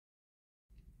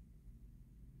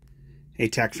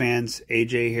ATAK fans,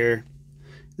 AJ here.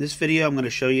 In this video I'm going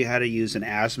to show you how to use an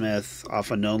azimuth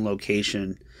off a known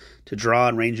location to draw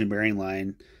a range and bearing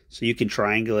line so you can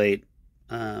triangulate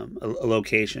a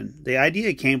location. The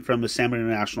idea came from the San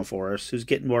Bernardino National Forest, who's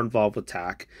getting more involved with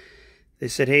TAK. They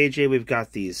said, hey AJ, we've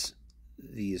got these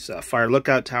fire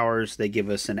lookout towers. They give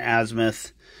us an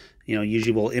azimuth. You know,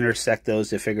 usually we'll intersect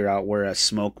those to figure out where a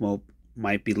smoke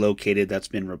might be located that's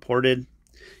been reported.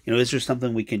 You know, is there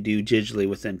something we can do digitally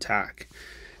within TAK?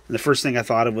 And the first thing I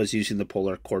thought of was using the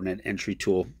polar coordinate entry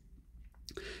tool.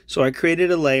 So I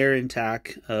created a layer in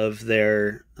TAK of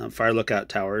their fire lookout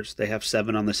towers. They have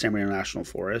 7 on the San Bernardino National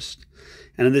Forest.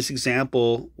 And in this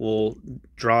example, we'll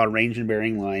draw a range and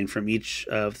bearing line from each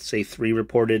of, say, 3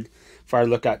 reported fire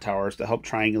lookout towers to help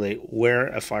triangulate where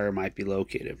a fire might be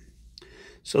located.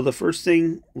 So the first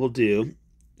thing we'll do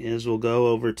is we'll go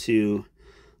over to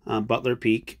Butler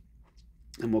Peak,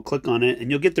 and we'll click on it, and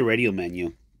you'll get the radio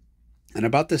menu. And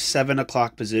about the 7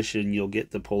 o'clock position, you'll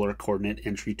get the polar coordinate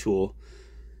entry tool.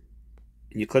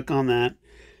 And you click on that,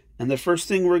 and the first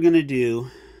thing we're going to do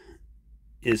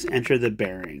is enter the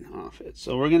bearing off it.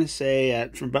 So we're going to say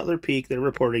from Butler Peak, they're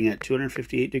reporting at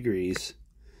 258 degrees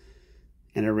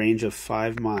and a range of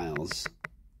 5 miles.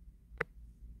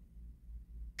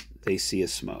 They see a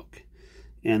smoke.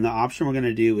 And the option we're going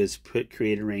to do is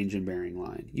create a range and bearing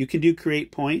line. You can do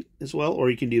create point as well, or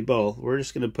you can do both. We're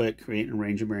just going to put create a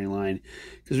range and bearing line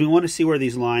because we want to see where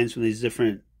these lines from these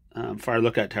different fire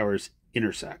lookout towers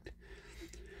intersect.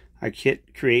 I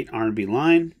hit create R&B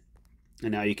line,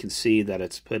 and now you can see that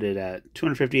it's put it at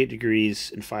 258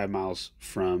 degrees and 5 miles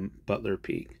from Butler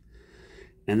Peak.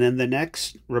 And then the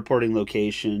next reporting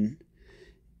location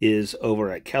is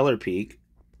over at Keller Peak.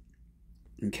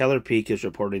 And Keller Peak is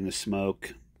reporting the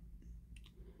smoke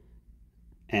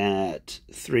at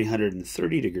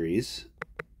 330 degrees,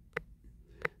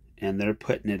 and they're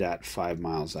putting it at 5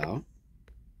 miles out.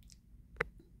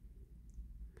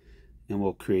 And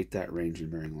we'll create that range and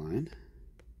bearing line.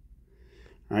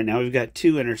 All right, now we've got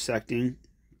 2 intersecting,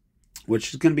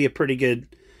 which is going to be a pretty good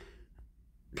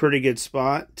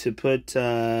spot to put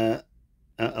a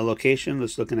location.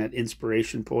 Let's looking at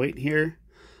Inspiration Point here,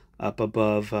 up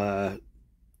above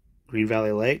Green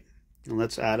Valley Lake, and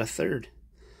let's add a 3rd.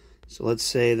 So let's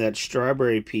say that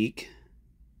Strawberry Peak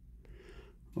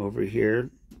over here,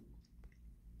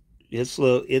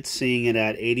 it's seeing it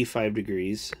at 85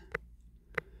 degrees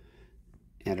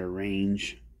at a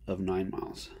range of 9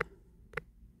 miles.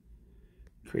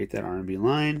 Create that R&B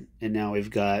line, and now we've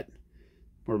got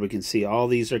where we can see all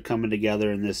these are coming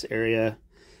together in this area.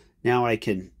 Now I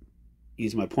can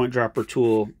use my point dropper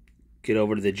tool, get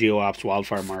over to the GeoOps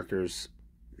wildfire markers,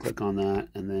 click on that,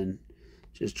 and then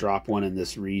just drop one in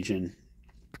this region.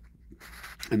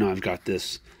 And now I've got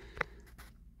this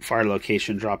fire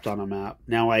location dropped on a map.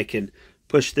 Now I can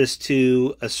push this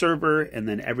to a server, and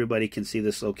then everybody can see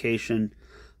this location.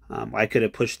 I could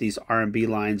have pushed these R&B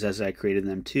lines as I created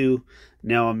them too.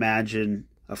 Now imagine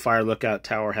a fire lookout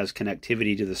tower has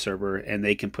connectivity to the server, and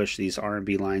they can push these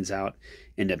R&B lines out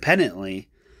independently,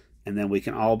 and then we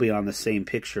can all be on the same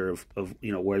picture of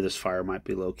you know, where this fire might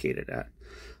be located at.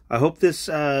 I hope this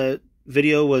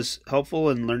video was helpful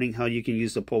in learning how you can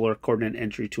use the polar coordinate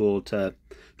entry tool to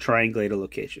triangulate a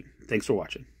location. Thanks for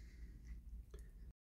watching.